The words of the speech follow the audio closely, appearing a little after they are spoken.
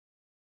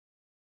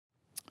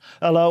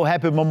Hello,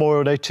 happy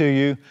Memorial Day to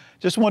you.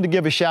 Just wanted to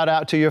give a shout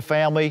out to your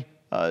family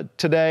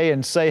today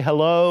and say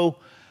hello,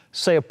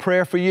 say a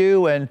prayer for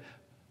you, and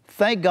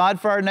thank God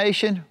for our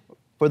nation,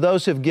 for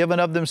those who've given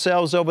of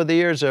themselves over the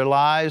years, their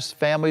lives,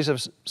 families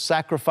have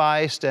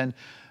sacrificed, and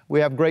we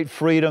have great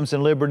freedoms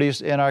and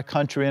liberties in our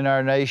country and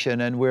our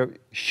nation, and we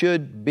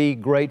should be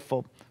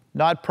grateful.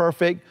 Not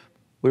perfect,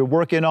 we're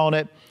working on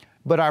it,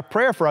 but our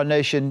prayer for our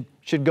nation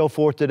should go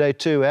forth today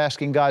too,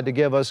 asking God to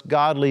give us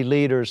godly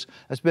leaders.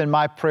 That's been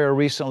my prayer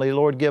recently.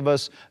 Lord, give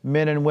us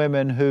men and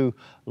women who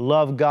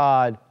love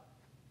God,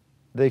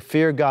 they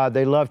fear God,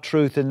 they love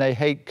truth, and they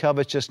hate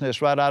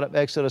covetousness. Right out of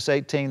Exodus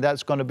 18,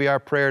 that's going to be our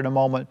prayer in a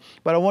moment.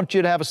 But I want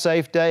you to have a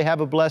safe day, have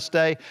a blessed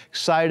day,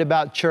 excited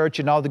about church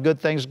and all the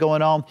good things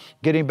going on,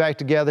 getting back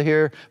together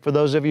here for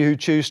those of you who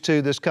choose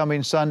to this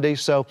coming Sunday.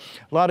 So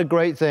a lot of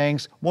great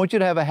things. I want you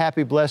to have a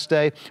happy, blessed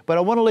day. But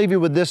I want to leave you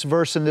with this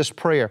verse and this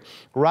prayer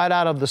right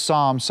out of the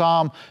Psalm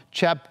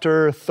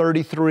chapter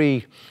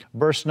 33,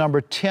 verse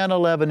number 10,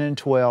 11, and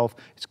 12.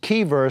 It's a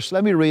key verse.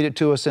 Let me read it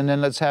to us, and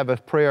then let's have a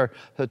prayer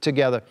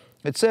together.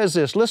 It says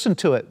this, listen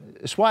to it.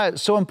 It's why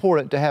it's so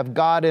important to have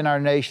God in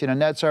our nation,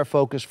 and that's our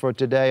focus for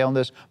today on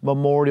this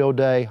Memorial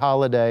Day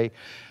holiday.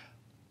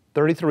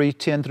 33,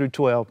 10 through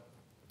 12.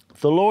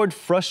 The Lord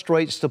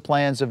frustrates the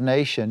plans of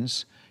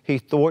nations. He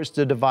thwarts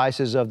the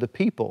devices of the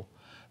people.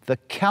 The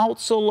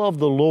counsel of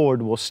the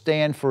Lord will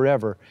stand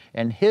forever,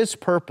 and His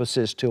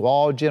purposes to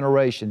all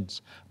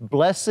generations.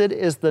 Blessed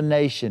is the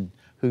nation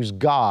whose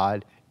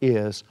God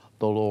is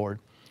the Lord.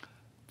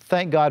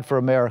 Thank God for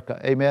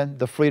America, amen,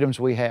 the freedoms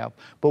we have.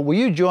 But will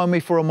you join me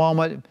for a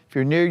moment? If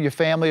you're near your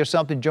family or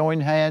something, join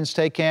hands,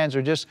 take hands,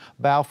 or just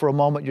bow for a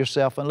moment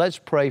yourself, and let's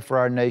pray for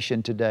our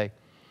nation today.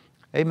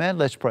 Amen,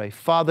 let's pray.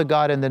 Father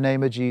God, in the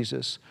name of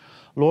Jesus,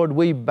 Lord,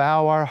 we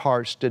bow our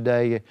hearts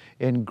today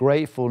in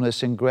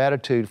gratefulness and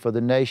gratitude for the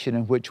nation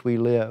in which we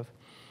live.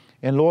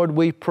 And Lord,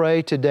 we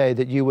pray today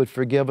that you would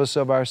forgive us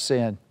of our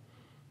sin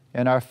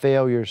and our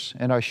failures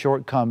and our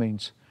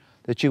shortcomings,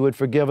 that you would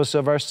forgive us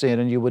of our sin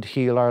and you would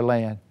heal our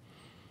land.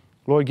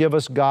 Lord, give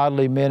us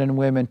godly men and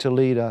women to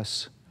lead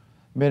us,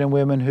 men and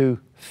women who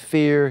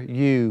fear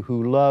you,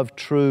 who love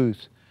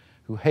truth,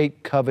 who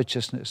hate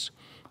covetousness.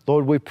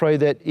 Lord, we pray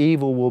that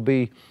evil will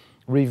be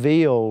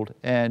revealed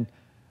and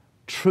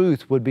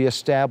truth would be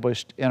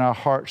established in our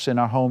hearts, in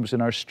our homes,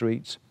 in our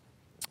streets.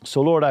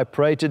 So Lord, I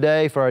pray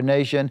today for our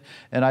nation,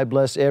 and I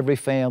bless every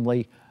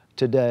family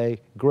today.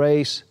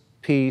 Grace,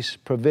 peace,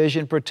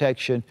 provision,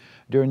 protection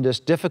during this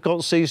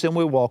difficult season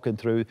we're walking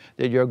through,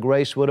 that your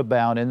grace would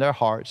abound in their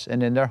hearts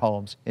and in their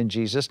homes. In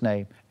Jesus'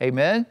 name,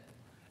 amen,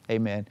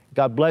 amen.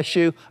 God bless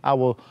you. I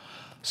will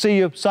see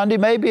you Sunday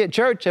maybe at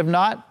church. If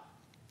not,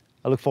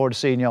 I look forward to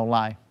seeing you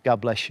online.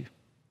 God bless you.